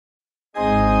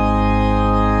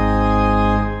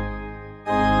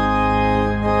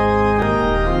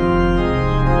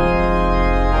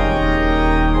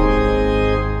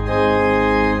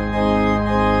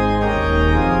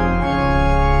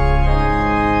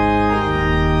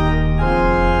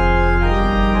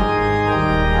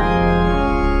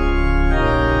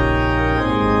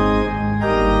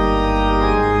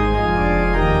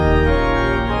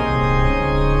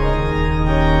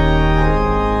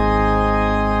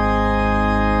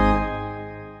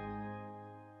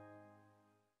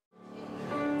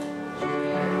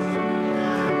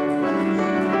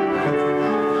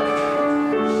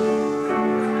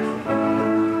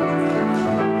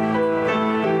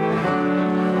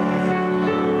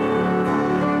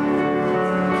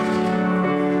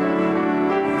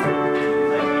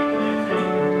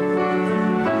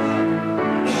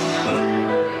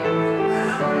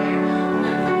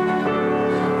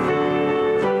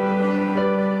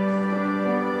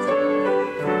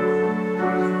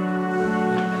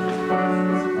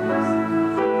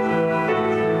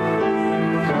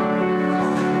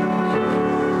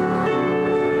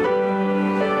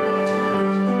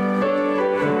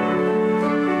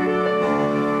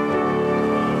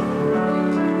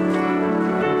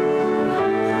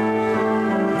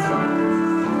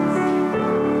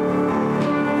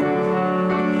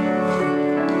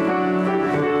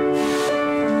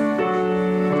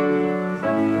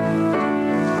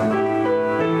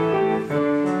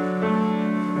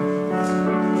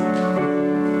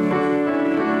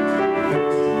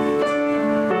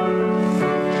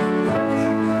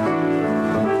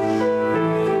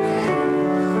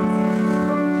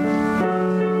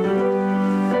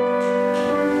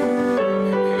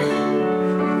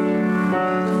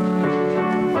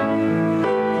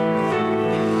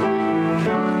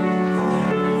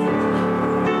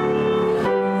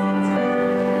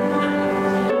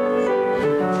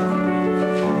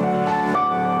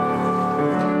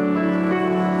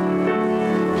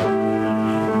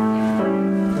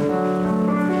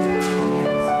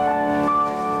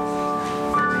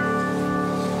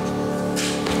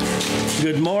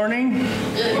Good morning.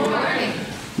 Good morning.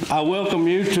 I welcome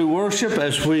you to worship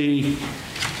as we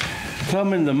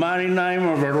come in the mighty name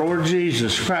of our Lord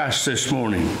Jesus Christ this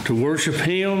morning, to worship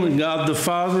Him and God the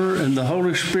Father and the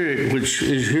Holy Spirit, which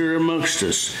is here amongst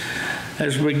us.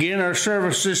 As we begin our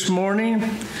service this morning,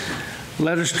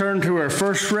 let us turn to our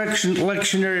first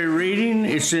lectionary reading.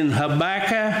 It's in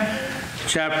Habakkuk,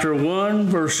 chapter 1,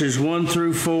 verses 1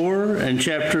 through 4, and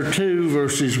chapter 2,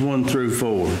 verses 1 through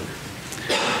 4.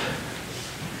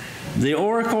 The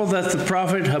oracle that the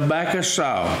prophet Habakkuk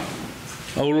saw.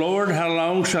 O Lord, how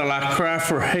long shall I cry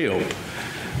for help,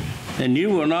 and you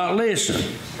will not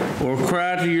listen, or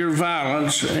cry to your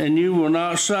violence, and you will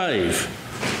not save?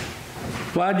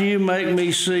 Why do you make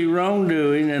me see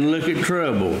wrongdoing and look at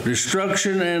trouble?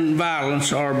 Destruction and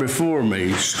violence are before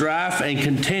me. Strife and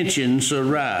contentions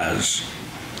arise.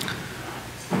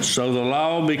 So the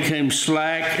law became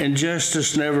slack, and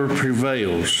justice never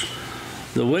prevails.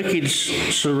 The wicked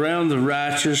surround the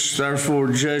righteous,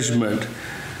 therefore judgment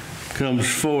comes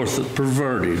forth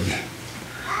perverted.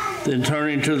 Then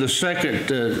turning to the second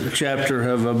chapter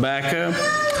of Habakkuk,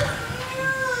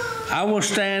 I will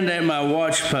stand at my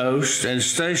watchpost and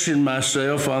station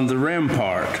myself on the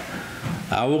rampart.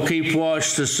 I will keep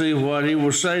watch to see what he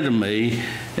will say to me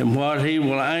and what he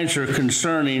will answer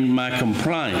concerning my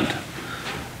complaint.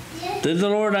 Then the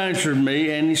Lord answered me,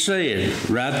 and he said,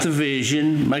 write the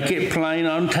vision, make it plain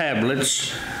on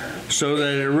tablets, so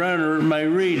that a runner may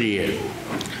read it.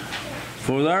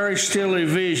 For there is still a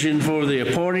vision for the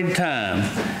appointed time.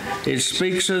 It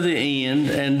speaks of the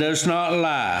end and does not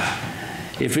lie.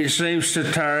 If it seems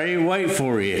to tarry, wait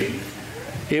for it.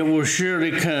 It will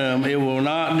surely come, it will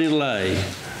not delay.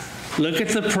 Look at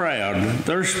the proud,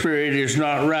 their spirit is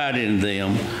not right in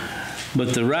them,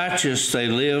 but the righteous, they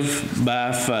live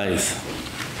by faith.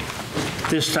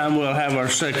 This time we'll have our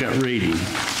second reading.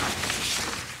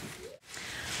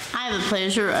 I have the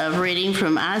pleasure of reading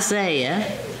from Isaiah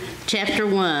chapter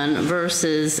 1,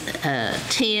 verses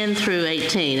 10 through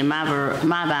 18. In my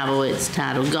Bible, it's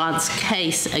titled, God's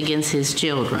Case Against His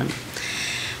Children.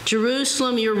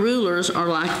 Jerusalem, your rulers are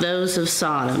like those of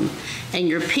Sodom, and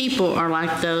your people are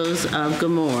like those of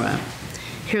Gomorrah.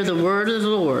 Hear the word of the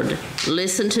Lord.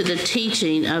 Listen to the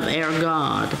teaching of our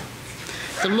God.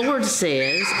 The Lord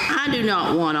says, I do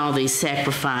not want all these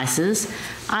sacrifices.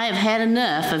 I have had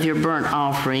enough of your burnt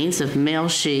offerings of male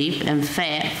sheep and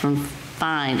fat from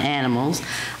fine animals.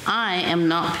 I am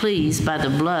not pleased by the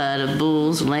blood of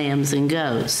bulls, lambs, and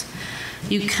goats.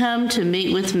 You come to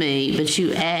meet with me, but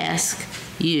who asked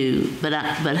you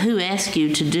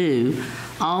to do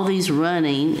all these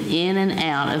running in and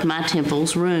out of my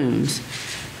temple's rooms?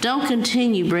 Don't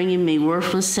continue bringing me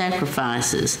worthless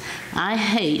sacrifices. I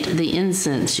hate the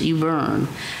incense you burn.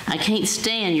 I can't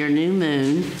stand your new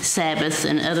moon, Sabbaths,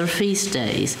 and other feast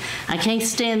days. I can't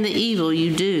stand the evil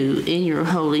you do in your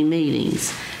holy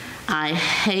meetings. I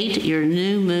hate your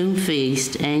new moon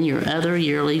feast and your other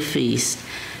yearly feast.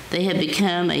 They have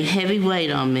become a heavy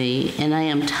weight on me, and I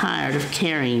am tired of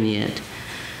carrying it.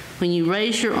 When you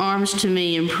raise your arms to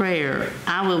me in prayer,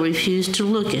 I will refuse to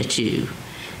look at you.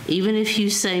 Even if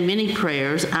you say many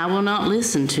prayers, I will not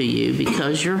listen to you,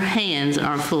 because your hands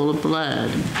are full of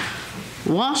blood.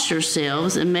 Wash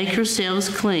yourselves and make yourselves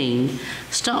clean.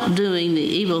 Stop doing the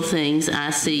evil things I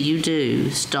see you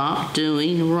do. Stop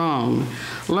doing wrong.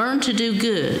 Learn to do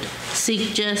good.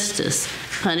 Seek justice.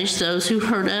 Punish those who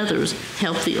hurt others.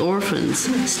 Help the orphans.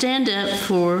 Stand up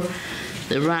for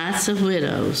the rights of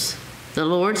widows. The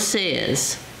Lord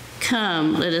says,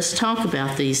 come, let us talk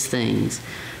about these things.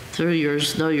 Though your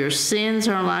sins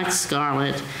are like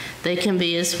scarlet, they can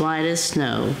be as white as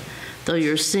snow. Though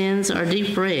your sins are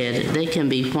deep red, they can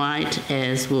be white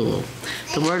as wool.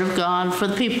 The word of God for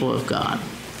the people of God.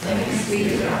 Thanks be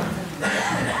to God.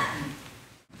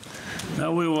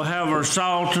 Now we will have our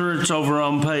Psalter. It's over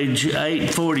on page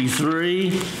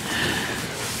 843.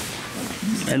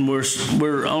 And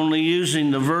we're only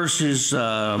using the verses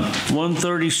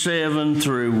 137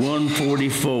 through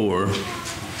 144.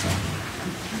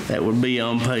 That would be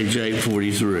on page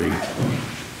 843.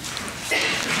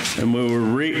 And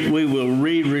we will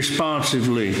read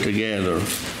responsively together.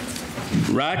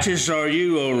 Righteous are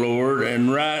you, O Lord,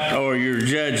 and right are your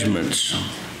judgments.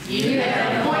 You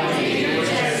have appointed your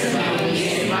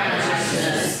testimonies in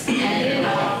righteousness and in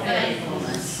all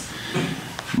faithfulness.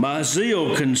 My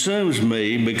zeal consumes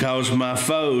me because my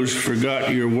foes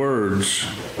forgot your words.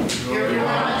 Your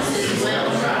promise is well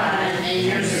tried, and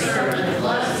your servant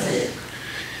loves it.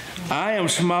 I am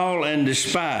small and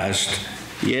despised,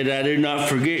 yet I do not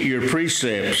forget your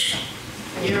precepts.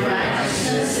 Your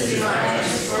righteousness is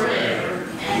righteous forever,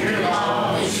 and your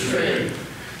law is true.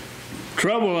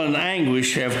 Trouble and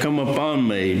anguish have come upon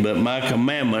me, but my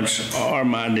commandments are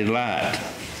my delight.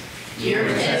 Your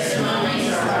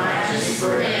testimonies are righteous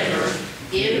forever.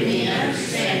 Give me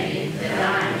understanding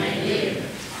that I may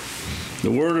live.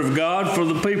 The word of God for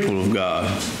the people of God.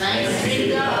 Thanks be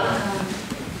to God.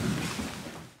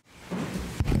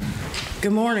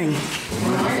 Good morning.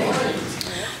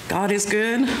 God is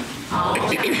good. All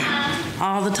the time.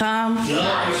 All the time.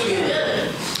 God is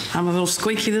good. I'm a little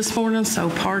squeaky this morning, so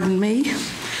pardon me.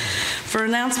 For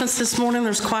announcements this morning,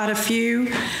 there's quite a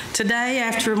few. Today,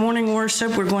 after morning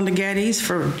worship, we're going to Getty's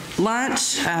for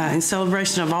lunch in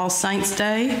celebration of All Saints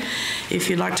Day. If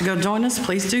you'd like to go join us,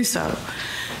 please do so.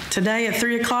 Today at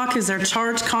 3 o'clock is our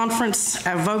church conference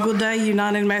at Vogel Day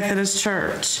United Methodist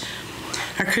Church.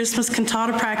 Our Christmas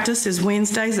cantata practice is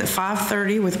Wednesdays at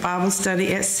 5:30 with Bible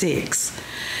study at 6.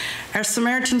 Our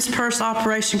Samaritan's Purse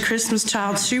Operation Christmas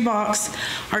Child Shoebox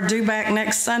are due back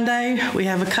next Sunday. We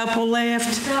have a couple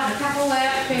left. Got a couple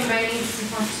left, been ready some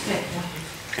perspective.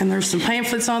 And there's some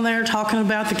pamphlets on there talking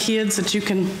about the kids that you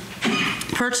can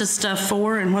purchase stuff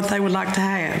for and what they would like to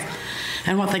have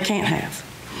and what they can't have.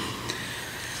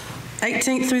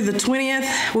 18th through the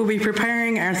 20th, we'll be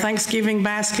preparing our Thanksgiving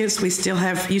baskets. You still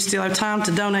have time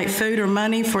to donate food or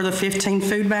money for the 15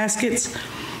 food baskets.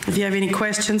 If you have any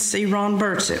questions, see Ron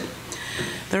Burchett.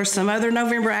 There are some other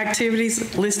November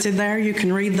activities listed there. You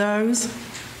can read those.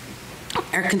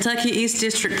 Our Kentucky East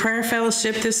District Prayer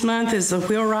Fellowship this month is the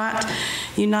Wheelwright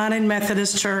United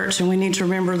Methodist Church, and we need to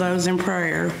remember those in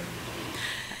prayer.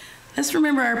 Let's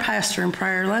remember our pastor in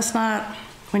prayer. Last night,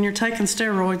 when you're taking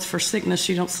steroids for sickness,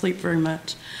 you don't sleep very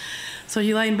much. So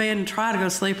you lay in bed and try to go to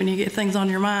sleep, and you get things on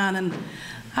your mind. And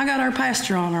I got our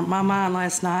pastor on my mind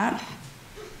last night.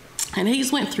 And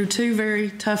he's went through 2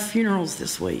 very tough funerals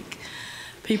this week,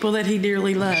 people that he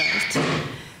dearly loved.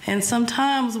 And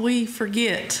sometimes we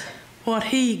forget what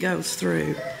he goes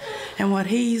through and what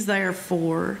he's there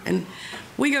for. And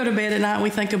we go to bed at night, we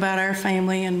think about our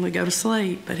family, and we go to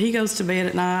sleep. But he goes to bed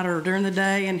at night or during the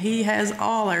day, and he has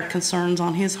all our concerns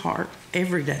on his heart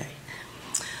every day.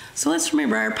 So let's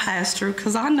remember our pastor,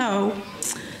 because I know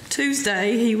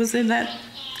Tuesday he was in that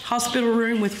hospital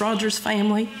room with Roger's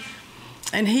family.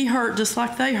 And he hurt just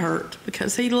like they hurt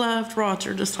because he loved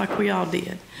Roger just like we all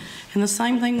did. And the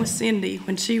same thing with Cindy.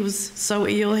 When she was so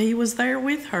ill, he was there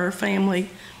with her family,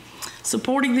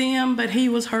 supporting them, but he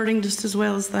was hurting just as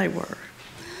well as they were.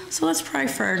 So let's pray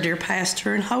for our dear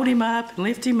pastor and hold him up and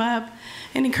lift him up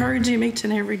and encourage him each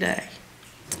and every day.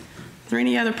 Are there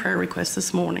any other prayer requests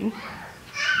this morning?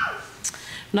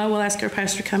 No, we'll ask our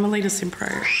pastor to come and lead us in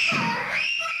prayer.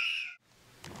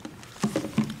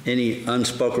 Any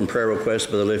unspoken prayer requests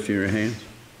by the lifting of your hand?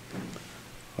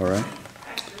 All right.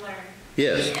 Pastor Larry.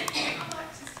 Yes. I'd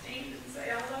like to stand and say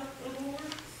I love the Lord.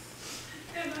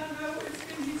 And I know it's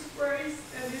been His grace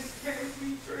that has carried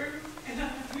me through. And I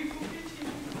know He will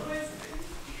continue to bless me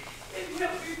and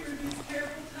help me through these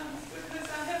terrible times because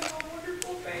I have a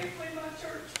wonderful family, my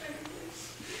church family.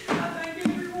 I thank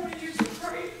every one of you for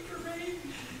praying for me.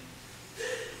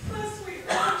 My sweet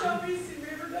Lord, I'll miss Him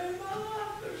every day of my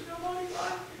life. There's nobody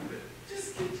like Him.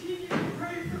 Just continue to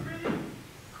pray for me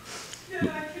that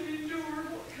I can endure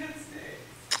what comes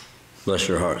next. Bless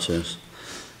your heart, sis.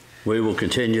 We will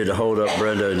continue to hold up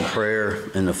Brenda in prayer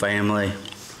and the family.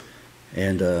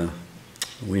 And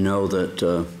we know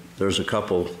that there's a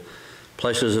couple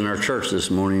places in our church this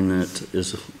morning that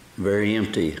is very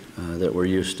empty that we're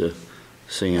used to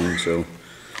seeing. So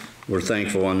we're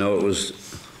thankful. I know it was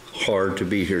hard to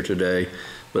be here today,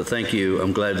 but thank you.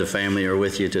 I'm glad the family are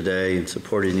with you today and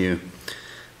supporting you.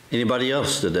 Anybody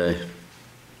else today?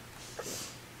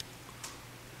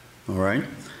 All right.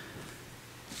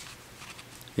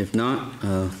 If not,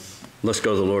 let's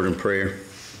go to the Lord in prayer.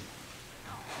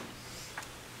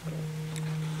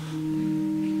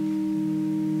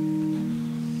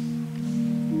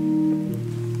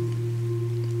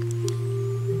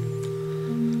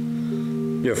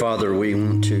 Dear Father, we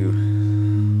want to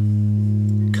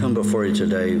come before you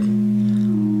today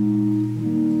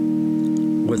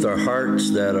with our hearts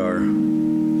that are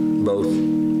both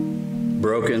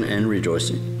broken and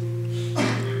rejoicing.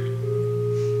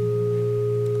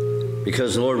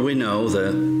 Because, Lord, we know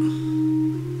that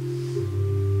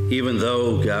even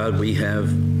though, God, we have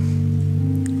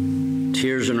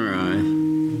tears in our eye,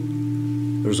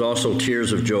 there's also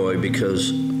tears of joy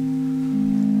because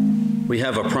we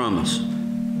have a promise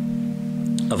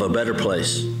of a better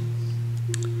place.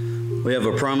 We have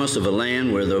a promise of a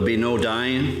land where there'll be no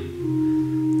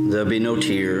dying, there'll be no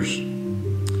tears,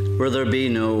 where there'll be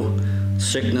no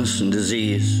sickness and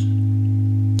disease.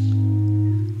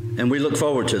 And we look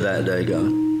forward to that day,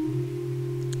 God.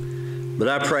 But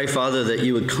I pray, Father, that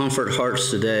you would comfort hearts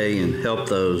today and help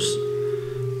those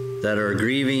that are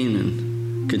grieving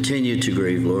and continue to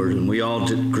grieve, Lord. And we all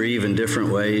grieve in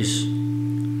different ways.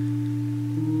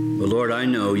 But Lord, I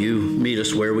know you meet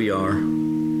us where we are.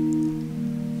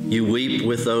 You weep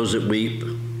with those that weep.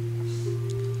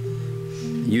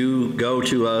 You go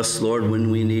to us, Lord,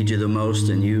 when we need you the most,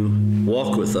 and you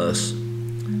walk with us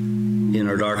in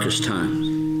our darkest times.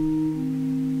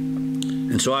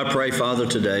 And so I pray, Father,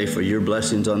 today for your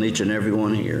blessings on each and every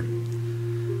one here.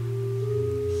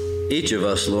 Each of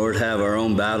us, Lord, have our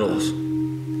own battles.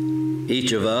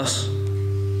 Each of us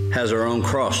has our own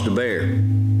cross to bear.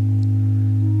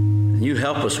 And you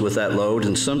help us with that load,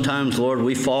 and sometimes, Lord,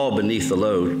 we fall beneath the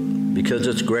load because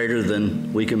it's greater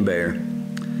than we can bear.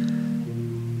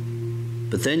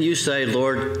 But then you say,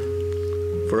 Lord,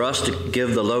 for us to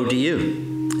give the load to you,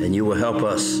 and you will help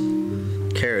us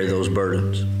carry those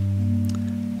burdens.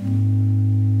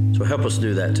 So help us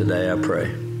do that today, I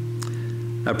pray.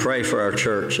 I pray for our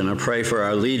church, and I pray for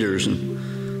our leaders, and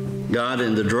God,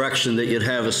 in the direction that you'd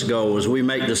have us go as we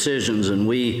make decisions and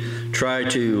we try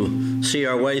to see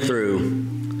our way through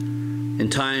in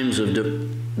times of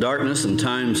darkness and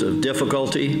times of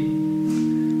difficulty.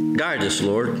 Guide us,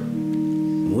 Lord.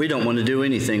 We don't want to do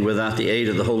anything without the aid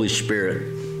of the Holy Spirit.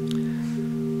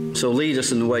 So lead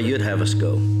us in the way you'd have us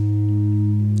go.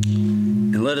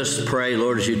 And let us pray,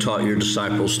 Lord, as you taught your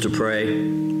disciples to pray.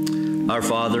 Our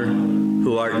Father,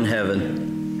 who art in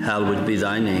heaven, hallowed be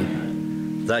thy name.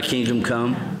 Thy kingdom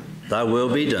come, thy will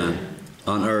be done,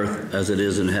 on earth as it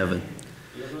is in heaven.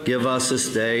 Give us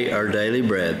this day our daily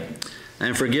bread,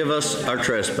 and forgive us our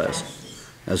trespasses,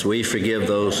 as we forgive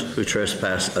those who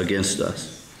trespass against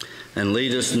us. And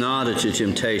lead us not into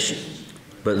temptation,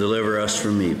 but deliver us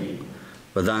from evil.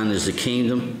 For thine is the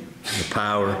kingdom, the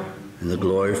power, and the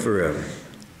glory forever.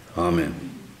 Amen.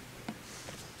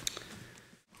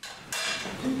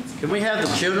 Can we have the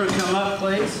children come up,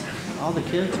 please? All the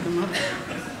kids come up.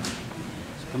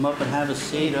 Let's come up and have a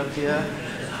seat up here.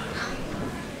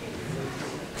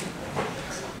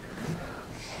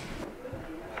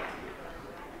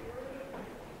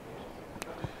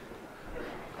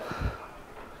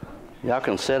 Y'all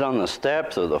can sit on the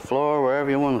steps or the floor, wherever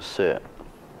you want to sit.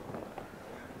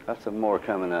 Got some more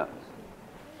coming up.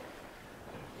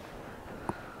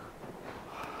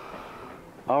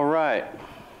 All right.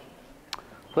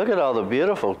 Look at all the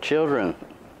beautiful children.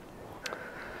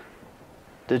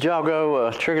 Did y'all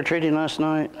go trick-or-treating last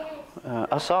night?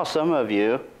 I saw some of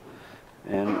you.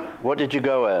 And what did you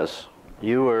go as?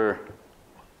 You were,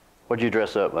 what did you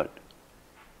dress up like?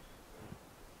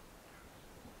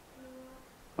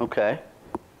 Okay.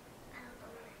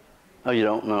 Oh, you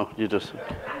don't know? You just...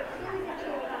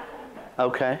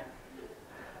 Okay.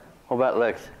 What about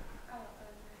Lex?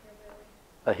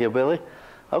 A hillbilly?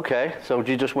 Okay. So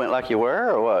you just went like you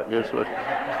were, or what? Just look. All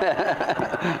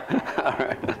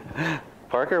right.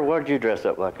 Parker, what did you dress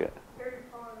up like it? Harry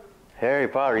Potter. Harry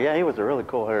Potter. Yeah, he was a really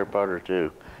cool Harry Potter,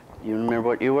 too. You remember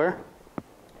what you were?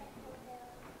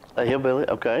 A hillbilly?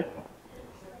 Okay.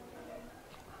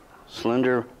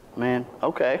 Slender man?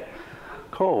 Okay.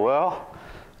 Cool. Well,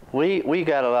 we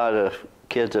got a lot of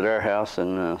kids at our house,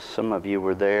 and some of you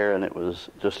were there, and it was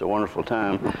just a wonderful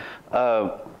time.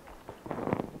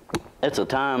 It's a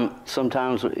time,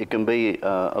 sometimes it can be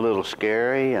a little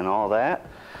scary and all that,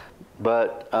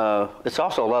 but it's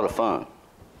also a lot of fun.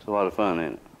 It's a lot of fun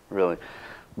in it, really.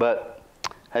 But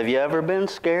have you ever been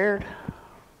scared?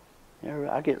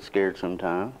 I get scared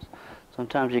sometimes.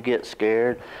 Sometimes you get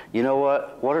scared. You know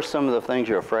what? What are some of the things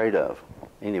you're afraid of?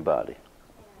 Anybody?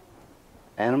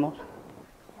 Animals?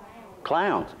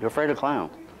 Clowns. You're afraid of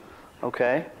clowns.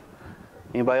 Okay.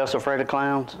 Anybody else afraid of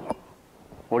clowns?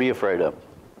 What are you afraid of?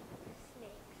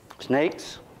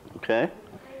 Snakes? Okay.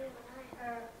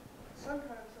 Sometimes I'm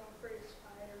afraid of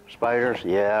spiders. Spiders?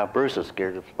 Yeah, Bruce is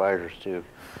scared of spiders too.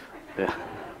 Yeah.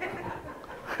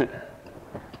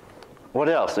 What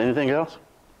else? Anything else?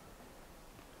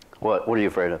 What are you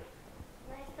afraid of?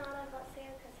 Last night I got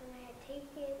scared because when they had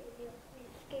teeth in, it was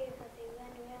scared because they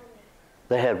ran around me.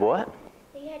 They had what?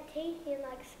 They had teeth in,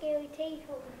 like scary teeth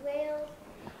with rails.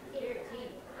 They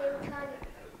were trying to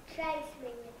chase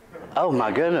me with them. Oh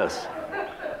my goodness.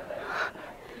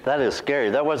 That is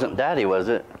scary. That wasn't Daddy, was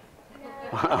it?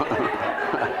 No. It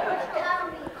was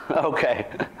Tommy. Okay.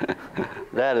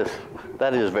 That is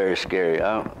very scary.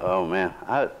 Oh man.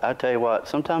 I tell you what,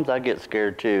 sometimes I get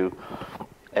scared too.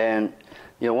 And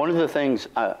you know, one of the things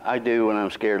I do when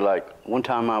I'm scared, like one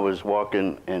time I was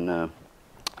walking and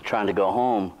trying to go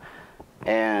home,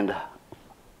 and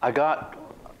I got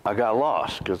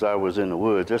lost because I was in the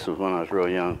woods. This was when I was real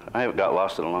young. I haven't got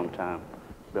lost in a long time.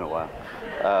 been a while.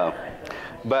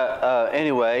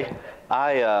 Anyway,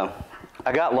 I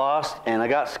got lost and I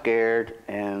got scared,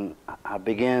 and I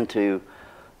began to,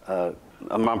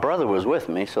 my brother was with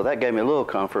me, so that gave me a little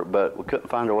comfort, but we couldn't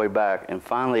find our way back. And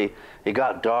finally, it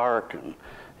got dark,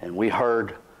 and we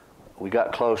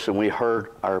got close, and we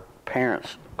heard our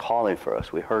parents calling for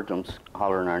us. We heard them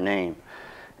hollering our name.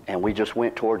 And we just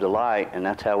went toward the light, and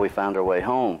that's how we found our way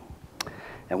home.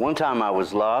 And one time I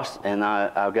was lost, and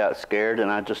I got scared,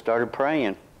 and I just started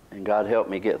praying, and God helped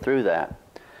me get through that.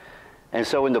 And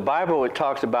so in the Bible, it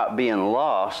talks about being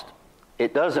lost.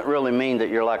 It doesn't really mean that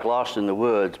you're like lost in the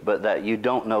woods, but that you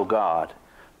don't know God.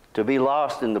 To be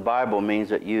lost in the Bible means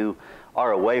that you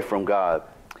are away from God.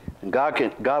 And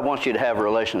God wants you to have a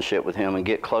relationship with Him and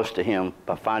get close to Him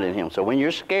by finding Him. So when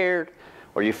you're scared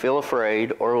or you feel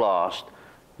afraid or lost,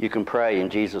 you can pray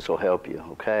and Jesus will help you,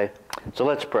 okay? So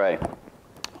let's pray.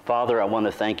 Father, I want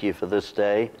to thank you for this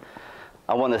day.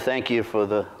 I want to thank you for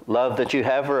the love that you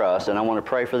have for us, and I want to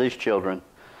pray for these children.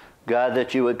 God,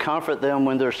 that you would comfort them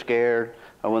when they're scared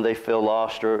or when they feel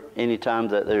lost or any time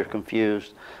that they're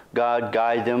confused. God,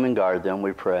 guide them and guard them,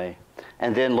 we pray.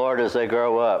 And then, Lord, as they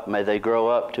grow up, may they grow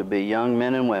up to be young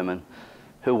men and women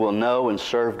who will know and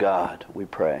serve God, we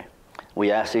pray.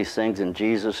 We ask these things in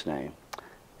Jesus' name.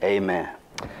 Amen.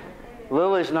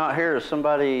 Lily's not here. Is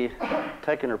somebody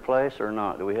taking her place or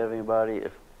not? Do we have anybody?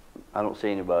 I don't see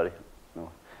anybody. No.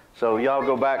 So y'all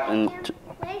go back and...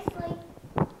 Leslie.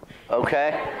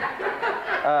 Okay.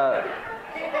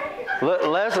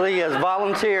 Leslie has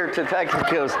volunteered to take the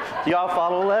kids. Y'all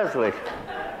follow Leslie.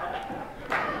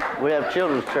 We have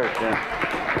children's church now.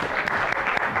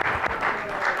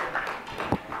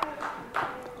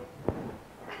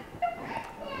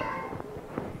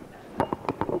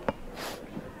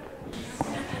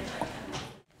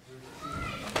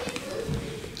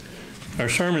 Our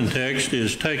sermon text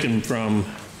is taken from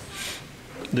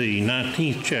the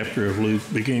 19th chapter of Luke,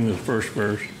 beginning with the first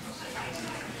verse.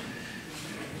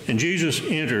 And Jesus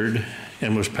entered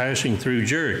and was passing through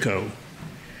Jericho.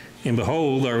 And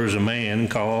behold, there was a man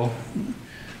called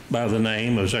by the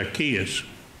name of Zacchaeus.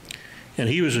 And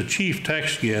he was a chief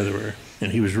tax gatherer,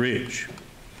 and he was rich.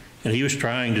 And he was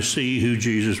trying to see who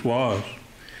Jesus was.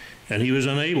 And he was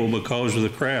unable because of the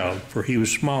crowd, for he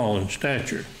was small in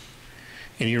stature.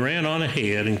 And he ran on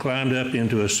ahead and climbed up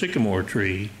into a sycamore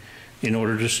tree in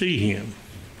order to see him,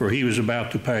 for he was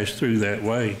about to pass through that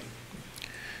way.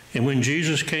 And when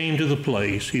Jesus came to the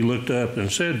place, he looked up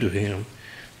and said to him,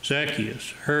 Zacchaeus,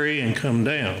 hurry and come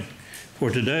down, for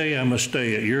today I must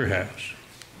stay at your house.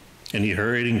 And he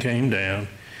hurried and came down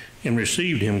and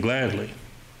received him gladly.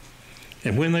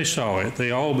 And when they saw it, they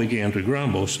all began to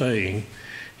grumble, saying,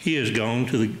 He is gone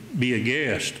to be a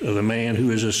guest of the man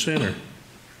who is a sinner.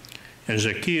 And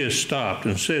Zacchaeus stopped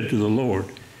and said to the Lord,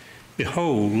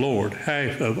 Behold, Lord,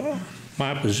 half of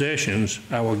my possessions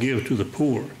I will give to the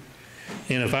poor.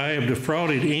 And if I have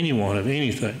defrauded anyone of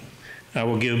anything, I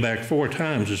will give back 4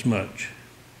 times as much.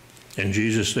 And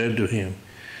Jesus said to him,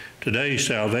 Today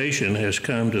salvation has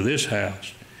come to this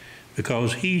house,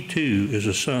 because he too is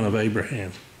a son of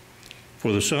Abraham.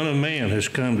 For the Son of Man has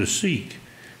come to seek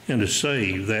and to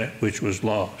save that which was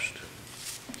lost.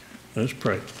 Let's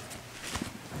pray.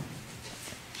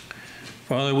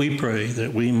 Father, we pray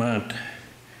that we might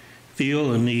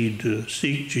feel a need to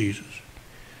seek Jesus,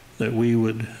 that we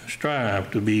would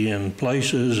strive to be in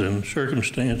places and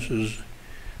circumstances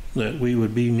that we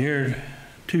would be near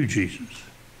to Jesus,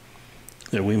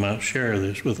 that we might share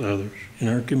this with others in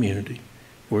our community.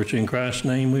 For it's in Christ's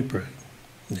name we pray.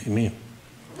 Amen.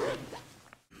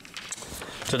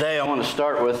 Today I want to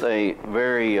start with a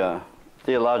very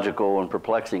theological and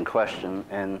perplexing question,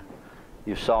 and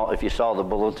if you saw the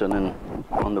bulletin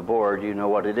on the board, you know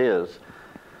what it is.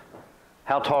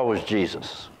 How tall was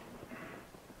Jesus?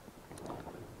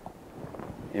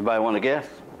 Anybody want to guess?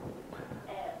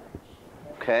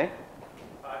 Okay.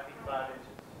 5 feet 5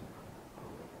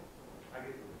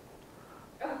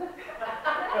 inches.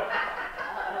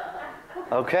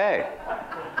 Okay.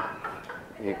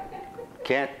 You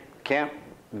can't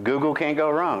Google can't go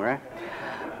wrong, right?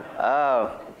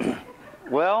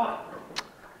 Well,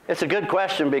 it's a good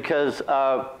question because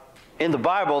in the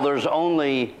Bible there's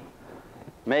only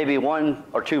maybe 1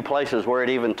 or 2 places where it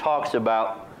even talks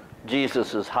about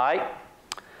Jesus' height.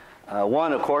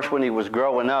 One, of course, when he was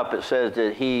growing up, it says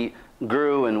that he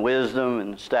grew in wisdom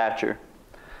and stature.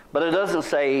 But it doesn't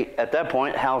say at that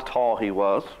point how tall he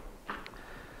was.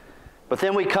 But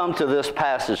then we come to this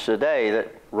passage today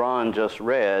that Ron just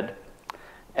read,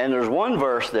 and there's one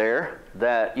verse there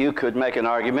that you could make an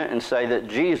argument and say that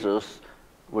Jesus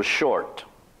was short.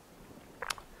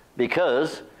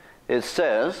 Because it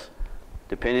says,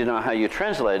 depending on how you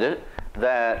translate it,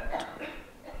 that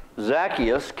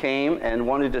Zacchaeus came and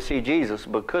wanted to see Jesus,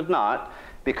 but could not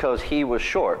because he was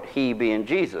short, he being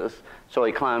Jesus, so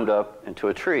he climbed up into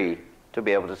a tree to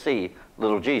be able to see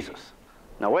little Jesus.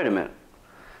 Now, wait a minute.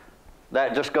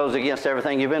 That just goes against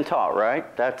everything you've been taught,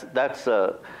 right?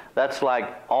 That's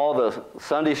like all the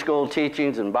Sunday school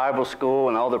teachings and Bible school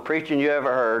and all the preaching you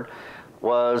ever heard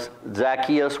was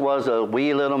Zacchaeus was a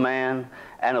wee little man,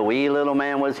 and a wee little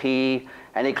man was he,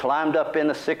 and he climbed up in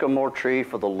a sycamore tree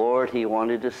for the Lord he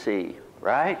wanted to see,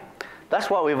 right? That's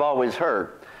what we've always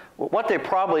heard. What they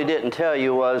probably didn't tell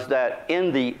you was that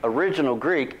in the original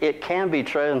Greek, it can be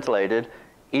translated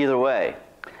either way.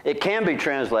 It can be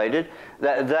translated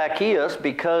that Zacchaeus,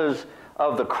 because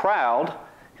of the crowd,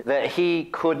 that he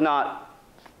could not,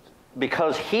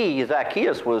 because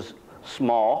Zacchaeus was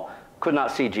small, could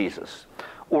not see Jesus.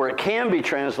 Or it can be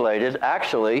translated,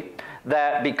 actually,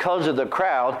 that because of the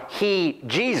crowd,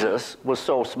 Jesus, was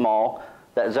so small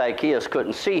that Zacchaeus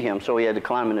couldn't see him, so he had to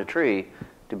climb in a tree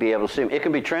to be able to see him. It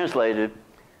can be translated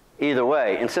either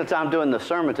way. And since I'm doing the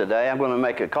sermon today, I'm going to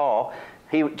make a call.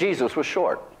 Jesus was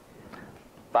short.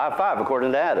 5'5",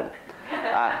 according to Adam.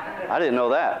 I didn't know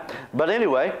that. But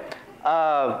anyway,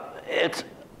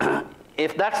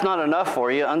 if that's not enough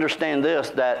for you, understand this,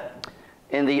 that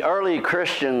in the early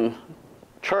Christian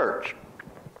church,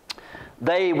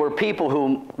 they were people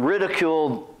who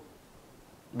ridiculed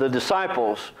the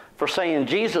disciples for saying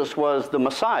Jesus was the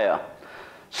Messiah,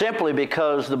 simply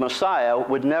because the Messiah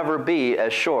would never be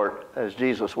as short as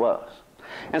Jesus was.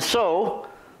 And so,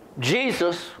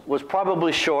 Jesus was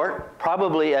probably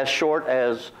as short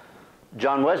as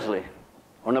John Wesley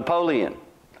or Napoleon.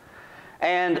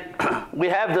 And we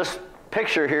have this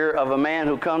picture here of a man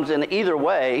who comes in either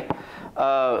way.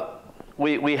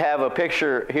 We have a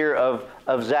picture here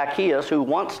of Zacchaeus who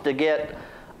wants to get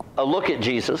a look at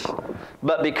Jesus,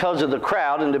 but because of the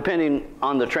crowd, and depending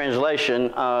on the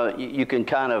translation, you can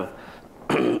kind of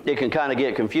it can kind of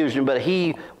get confusion, but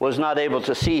he was not able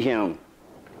to see him.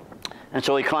 And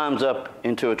so he climbs up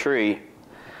into a tree.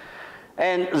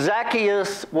 And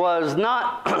Zacchaeus was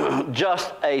not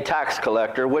just a tax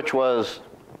collector, which was,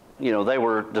 they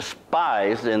were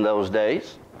despised in those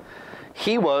days.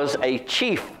 He was a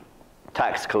chief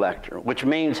tax collector, which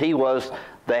means he was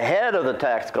the head of the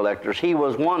tax collectors. He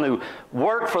was one who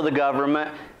worked for the government,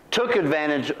 took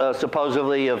advantage,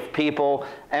 supposedly, of people,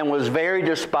 and was very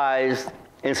despised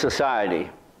in society.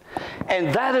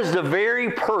 And that is the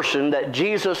very person that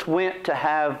Jesus went to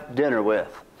have dinner with.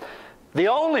 The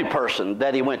only person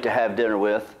that he went to have dinner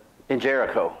with in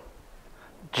Jericho.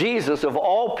 Jesus, of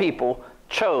all people,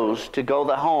 chose to go to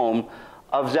the home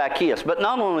of Zacchaeus. But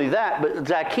not only that, but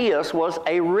Zacchaeus was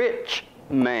a rich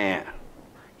man.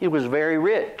 He was very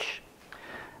rich.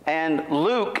 And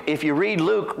Luke, if you read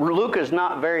Luke, Luke is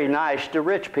not very nice to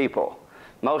rich people.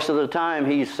 Most of the time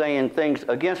he's saying things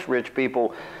against rich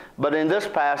people. But in this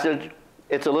passage,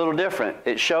 it's a little different.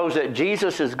 It shows that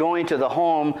Jesus is going to the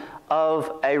home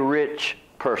of a rich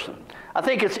person. I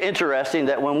think it's interesting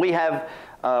that when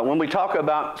we talk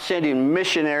about sending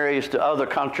missionaries to other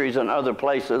countries and other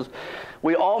places,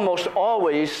 we almost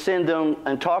always send them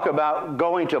and talk about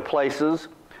going to places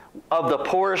of the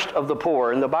poorest of the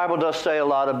poor. And the Bible does say a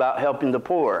lot about helping the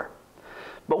poor.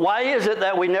 But why is it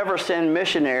that we never send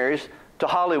missionaries to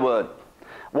Hollywood?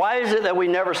 Why is it that we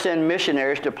never send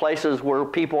missionaries to places where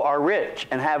people are rich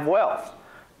and have wealth?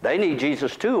 They need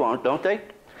Jesus too, don't they?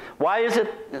 Why is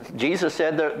it, Jesus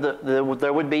said there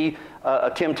would be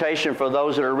a temptation for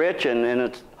those that are rich, and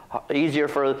it's easier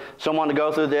for someone to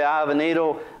go through the eye of a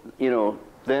needle,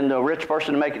 than the rich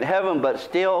person to make it to heaven, but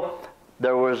still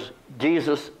there was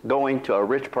Jesus going to a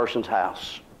rich person's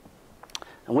house.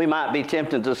 And we might be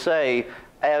tempted to say,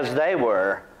 as they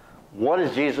were, what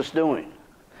is Jesus doing?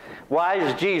 Why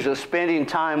is Jesus spending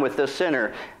time with this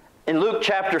sinner? In Luke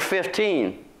chapter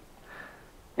 15,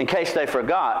 in case they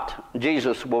forgot,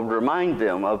 Jesus will remind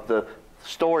them of the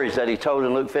stories that he told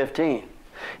in Luke 15.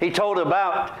 He told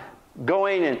about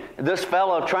going and this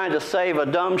fellow trying to save a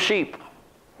dumb sheep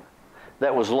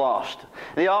that was lost.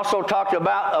 And he also talked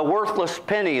about a worthless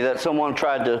penny that someone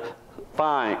tried to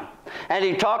find. And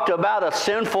he talked about a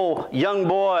sinful young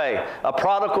boy, a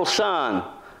prodigal son.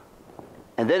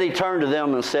 And then he turned to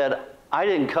them and said, I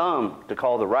didn't come to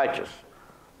call the righteous.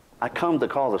 I come to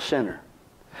call the sinner.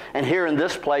 And here in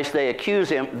this place, they accuse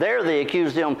him. There they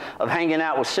accused him of hanging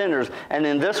out with sinners. And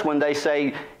in this one, they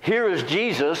say, here is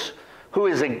Jesus, who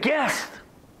is a guest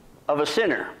of a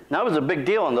sinner. Now, it was a big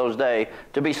deal in those days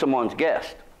to be someone's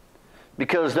guest.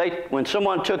 Because when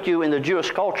someone took you in the Jewish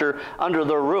culture under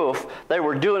their roof, they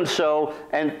were doing so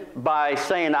and by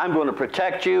saying, I'm going to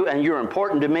protect you and you're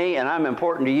important to me and I'm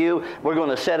important to you. We're going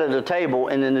to sit at a table.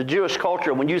 And in the Jewish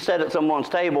culture, when you sat at someone's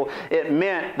table, it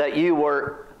meant that you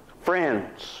were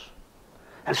friends.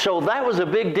 And so that was a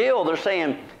big deal. They're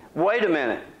saying, wait a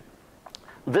minute.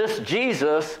 This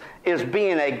Jesus is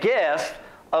being a guest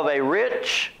of a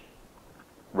rich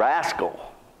rascal.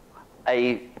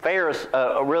 A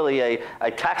Pharisee,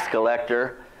 a tax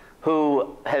collector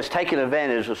who has taken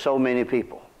advantage of so many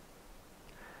people.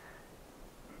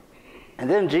 And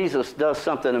then Jesus does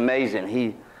something amazing.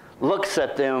 He looks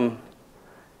at them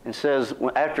and says,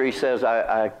 after he says,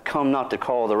 I come not to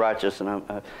call the righteous, and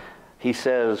he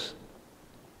says,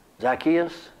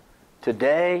 Zacchaeus,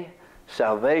 today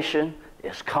salvation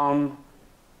is come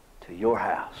to your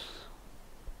house.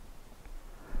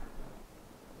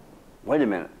 Wait a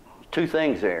minute. Two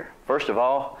things there. First of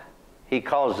all, he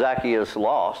calls Zacchaeus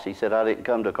lost. He said, I didn't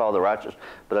come to call the righteous,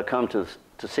 but I come to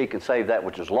seek and save that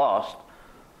which is lost.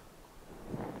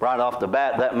 Right off the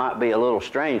bat, that might be a little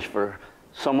strange for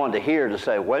someone to hear, to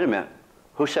say, wait a minute,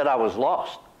 who said I was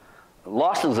lost?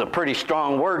 Lost is a pretty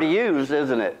strong word to use,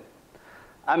 isn't it?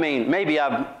 I mean, maybe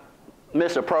I've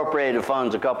misappropriated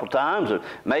funds a couple times, or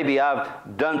maybe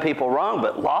I've done people wrong,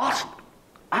 but lost?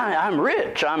 I'm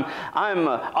rich, I'm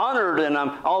honored, and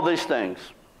I'm all these things.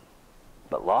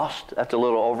 But lost, that's a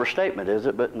little overstatement, is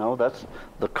it? But no, that's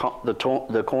the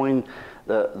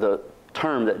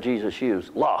term that Jesus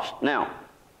used, lost. Now,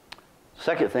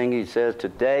 second thing he says,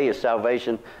 today is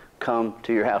salvation come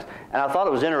to your house. And I thought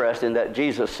it was interesting that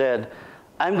Jesus said,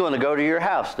 I'm going to go to your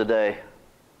house today.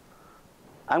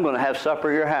 I'm going to have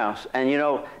supper at your house. And you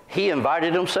know, he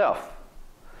invited himself.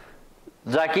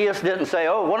 Zacchaeus didn't say,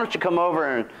 oh, why don't you come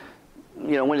over and,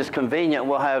 you know, when it's convenient,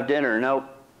 we'll have dinner. No,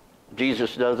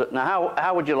 Jesus does it. Now,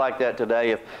 how would you like that today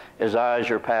if, as I, as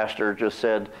your pastor, just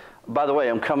said, by the way,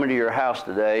 I'm coming to your house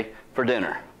today for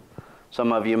dinner?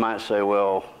 Some of you might say,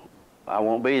 well, I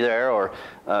won't be there, or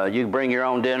you bring your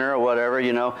own dinner or whatever,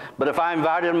 you know. But if I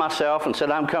invited myself and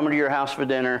said, I'm coming to your house for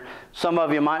dinner, some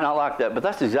of you might not like that. But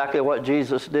that's exactly what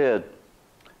Jesus did.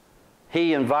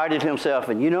 He invited himself.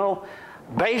 And you know,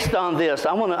 based on this,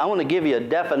 I want to give you a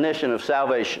definition of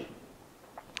salvation.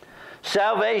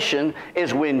 Salvation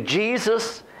is when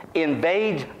Jesus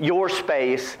invades your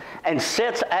space and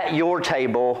sits at your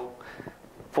table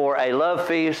for a love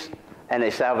feast and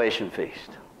a salvation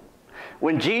feast.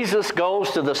 When Jesus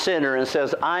goes to the sinner and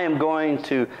says, I am going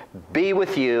to be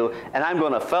with you and I'm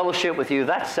going to fellowship with you,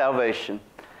 that's salvation.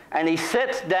 And he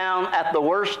sits down at the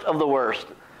worst of the worst.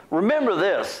 Remember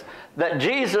this, that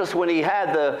Jesus, when he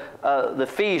had the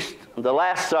feast, the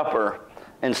Last Supper,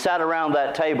 and sat around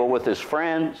that table with his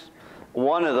friends,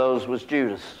 one of those was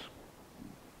Judas.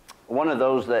 One of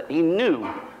those that he knew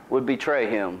would betray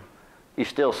him. He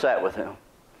still sat with him.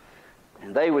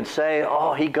 And they would say,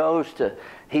 oh,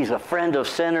 he's a friend of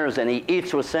sinners, and he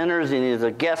eats with sinners, and he's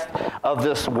a guest of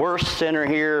this worst sinner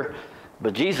here.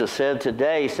 But Jesus said,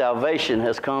 today salvation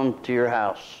has come to your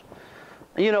house.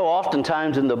 You know,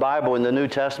 oftentimes in the Bible, in the New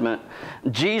Testament,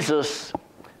 Jesus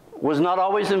was not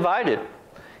always invited.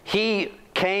 He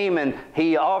came and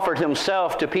he offered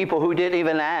himself to people who didn't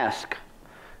even ask.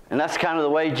 And that's kind of the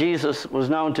way Jesus was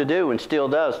known to do and still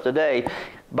does today.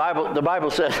 The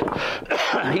Bible says,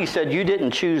 he said, you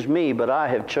didn't choose me, but I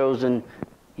have chosen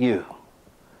you.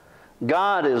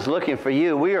 God is looking for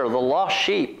you. We are the lost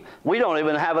sheep. We don't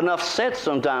even have enough sense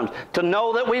sometimes to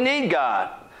know that we need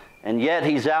God. And yet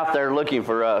he's out there looking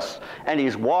for us. And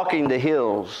he's walking the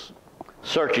hills,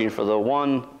 searching for the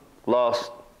one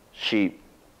lost sheep.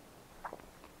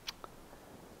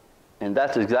 And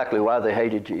that's exactly why they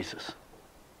hated Jesus.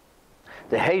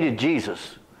 They hated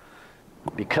Jesus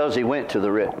because he went to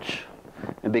the rich.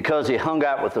 And because he hung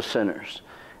out with the sinners.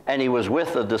 And he was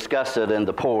with the disgusted and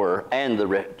the poor and the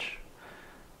rich.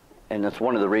 And that's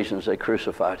one of the reasons they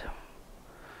crucified him.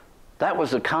 That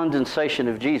was the condensation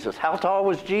of Jesus. How tall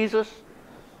was Jesus?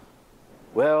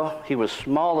 Well, he was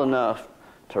small enough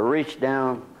to reach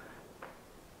down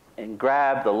and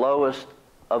grab the lowest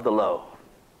of the low.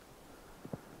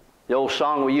 The old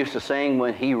song we used to sing,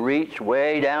 when he reached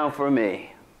way down for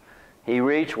me. He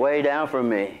reached way down for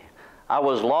me. I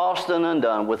was lost and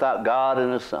undone without God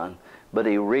and his Son, but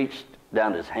he reached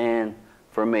down his hand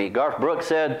for me. Garth Brooks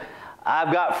said,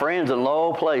 I've got friends in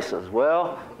low places.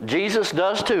 Well, Jesus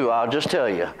does too, I'll just tell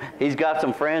you. He's got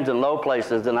some friends in low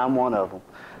places, and I'm one of them.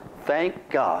 Thank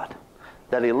God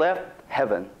that he left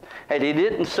heaven. And he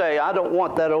didn't say, I don't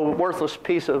want that old worthless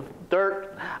piece of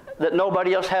dirt that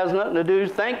nobody else has nothing to do.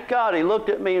 Thank God he looked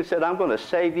at me and said, I'm going to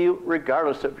save you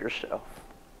regardless of yourself.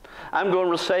 I'm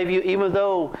going to save you even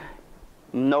though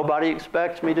nobody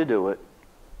expects me to do it.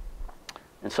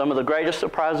 And some of the greatest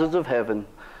surprises of heaven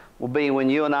will be when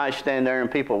you and I stand there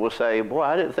and people will say, boy,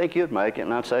 I didn't think you'd make it.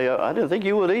 And I'd say, I didn't think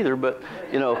you would either, but,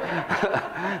 you know,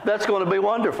 that's going to be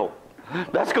wonderful.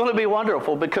 That's going to be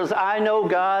wonderful because I know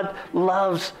God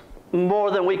loves more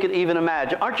than we could even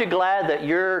imagine. Aren't you glad that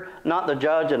you're not the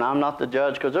judge and I'm not the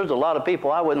judge? Because there's a lot of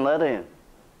people I wouldn't let in.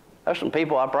 There's some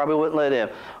people I probably wouldn't let in.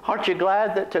 Aren't you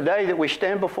glad that today that we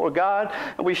stand before God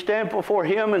and we stand before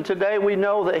Him, and today we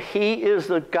know that He is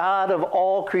the God of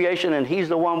all creation and He's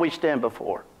the one we stand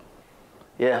before?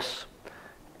 Yes.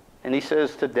 And He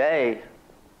says today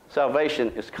salvation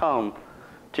is come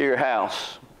to your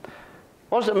house.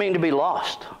 What does it mean to be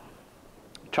lost?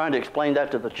 I'm trying to explain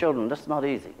that to the children. That's not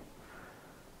easy.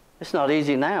 It's not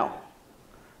easy now.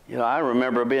 You know, I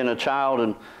remember being a child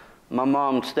and my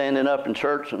mom standing up in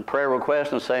church and prayer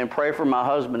requests and saying, pray for my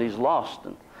husband, he's lost.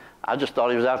 And I just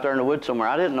thought he was out there in the woods somewhere.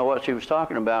 I didn't know what she was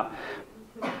talking about.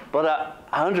 But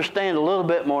I understand a little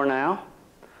bit more now.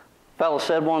 A fellow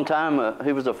said one time,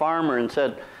 he was a farmer, and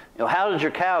said, you know, how did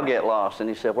your cow get lost? And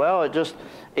he said, well, it just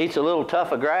eats a little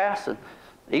tuft of grass and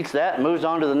eats that and moves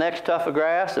on to the next tuft of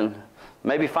grass and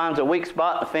maybe finds a weak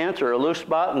spot in the fence or a loose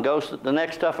spot and goes to the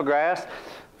next tuft of grass.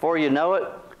 Before you know it,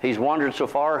 he's wandered so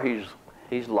far, he's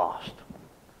lost.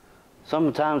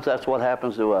 Sometimes that's what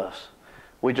happens to us.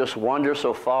 We just wander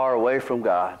so far away from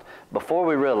God. Before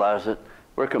we realize it,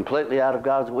 we're completely out of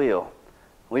God's will.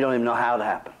 We don't even know how it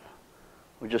happened.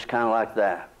 We're just kind of like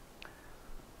that.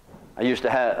 I used to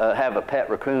have a pet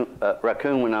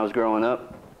raccoon when I was growing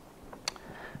up.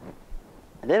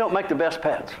 And they don't make the best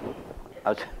pets.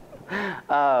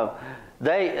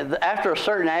 After a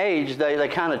certain age, they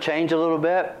kind of change a little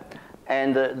bit,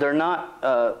 and they're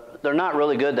not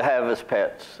really good to have as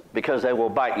pets because they will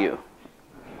bite you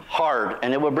hard,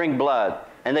 and it will bring blood,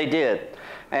 and they did.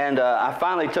 And I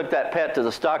finally took that pet to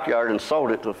the stockyard and sold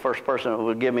it to the first person who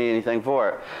would give me anything for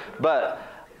it. But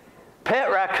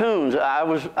pet raccoons, I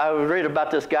was reading about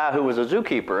this guy who was a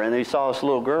zookeeper, and he saw this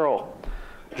little girl,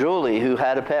 Julie, who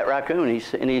had a pet raccoon,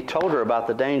 and he told her about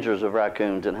the dangers of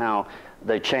raccoons and how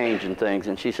they change and things.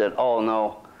 And she said, oh,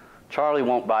 no, Charlie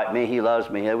won't bite me. He loves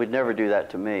me. He would never do that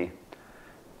to me.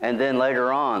 And then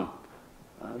later on,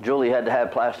 Julie had to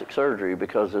have plastic surgery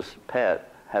because this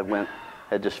pet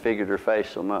had disfigured her face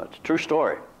so much. True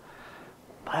story.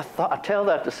 But I tell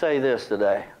that to say this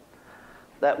today,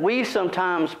 that we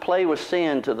sometimes play with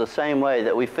sin to the same way,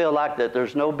 that we feel like that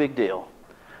there's no big deal,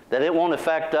 that it won't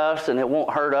affect us and it won't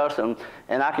hurt us.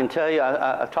 And I can tell you,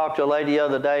 I talked to a lady the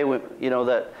other day,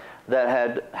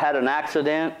 that had an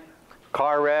accident,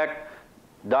 car wreck.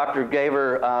 Doctor gave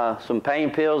her some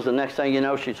pain pills. The next thing you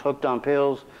know, she's hooked on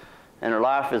pills, and her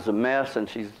life is a mess, and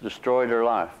she's destroyed her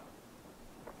life.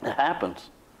 It happens.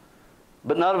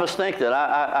 But none of us think that.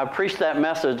 I preach that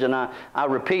message, and I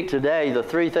repeat today the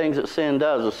three things that sin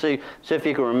does. Let's see if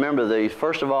you can remember these.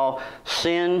 First of all,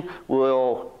 sin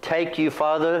will take you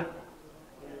farther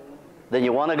than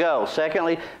you want to go.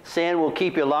 Secondly, sin will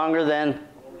keep you longer than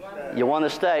you want to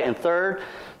stay. And third,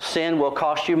 sin will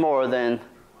cost you more than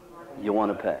you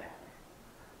want to pay.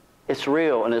 It's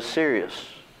real and it's serious.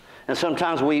 And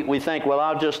sometimes we think, well,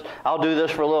 I'll do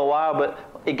this for a little while, but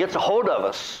it gets a hold of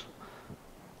us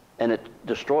and it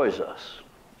destroys us.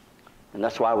 And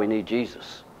that's why we need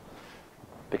Jesus,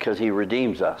 because He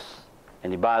redeems us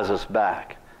and He buys us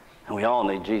back. And we all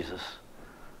need Jesus.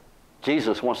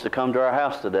 Jesus wants to come to our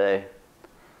house today,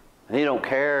 and He don't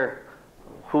care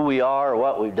who we are or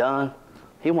what we've done.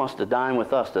 He wants to dine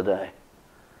with us today.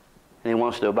 And He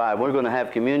wants to abide. We're going to have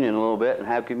communion a little bit and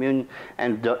have communion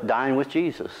and dine with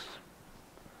Jesus.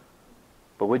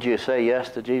 But would you say yes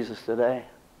to Jesus today?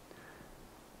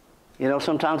 You know,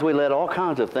 sometimes we let all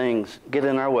kinds of things get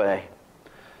in our way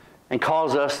and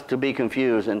cause us to be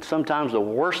confused. And sometimes the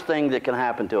worst thing that can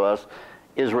happen to us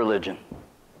is religion.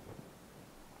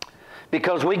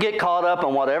 Because we get caught up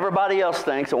in what everybody else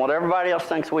thinks and what everybody else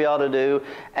thinks we ought to do.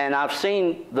 And I've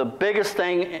seen the biggest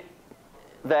thing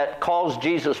that caused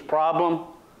Jesus problem.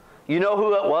 You know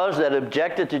who it was that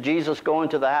objected to Jesus going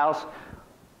to the house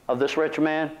of this rich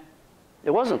man?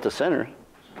 It wasn't the sinner.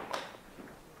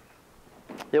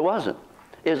 It wasn't.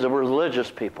 It was the religious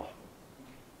people.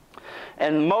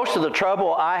 And most of the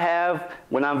trouble I have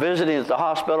when I'm visiting at the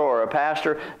hospital or a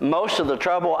pastor, most of the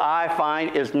trouble I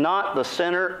find is not the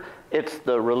sinner, it's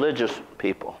the religious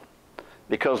people.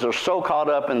 Because they're so caught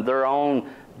up in their own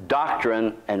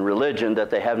doctrine and religion that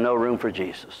they have no room for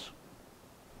Jesus.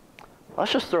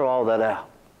 Let's just throw all that out.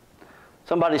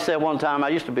 Somebody said one time, I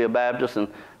used to be a Baptist, and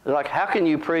they're like, how can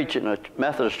you preach in a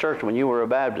Methodist church when you were a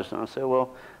Baptist? And I said,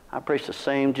 well, I preach the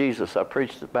same Jesus I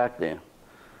preached back then.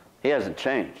 He hasn't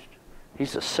changed.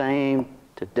 He's the same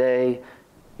today,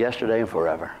 yesterday, and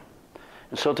forever.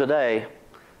 And so today,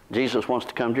 Jesus wants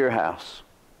to come to your house.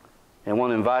 And I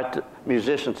want to invite the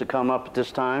musicians to come up at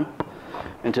this time.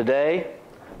 And today,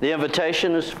 the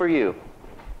invitation is for you.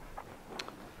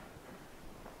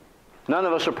 None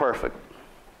of us are perfect.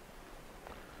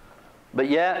 But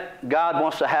yet, God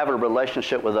wants to have a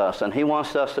relationship with us, and He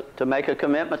wants us to make a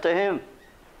commitment to Him.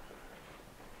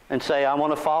 And say, I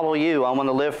want to follow you, I want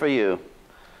to live for you.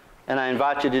 And I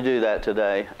invite you to do that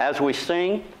today. As we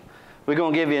sing, we're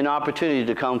going to give you an opportunity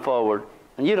to come forward.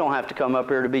 And you don't have to come up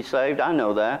here to be saved, I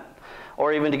know that.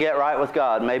 Or even to get right with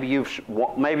God. Maybe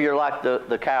you're like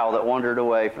the cow that wandered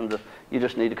away from you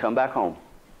just need to come back home.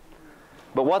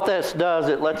 But what this does,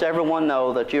 it lets everyone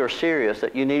know that you're serious,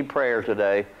 that you need prayer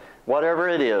today. Whatever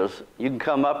it is, you can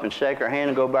come up and shake our hand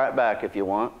and go right back if you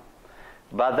want.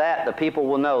 By that, the people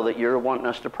will know that you're wanting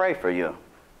us to pray for you.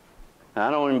 Now,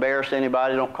 I don't embarrass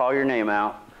anybody, don't call your name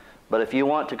out. But if you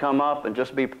want to come up and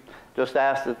just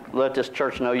ask let this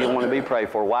church know you want to be prayed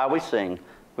for while we sing,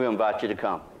 we invite you to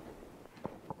come.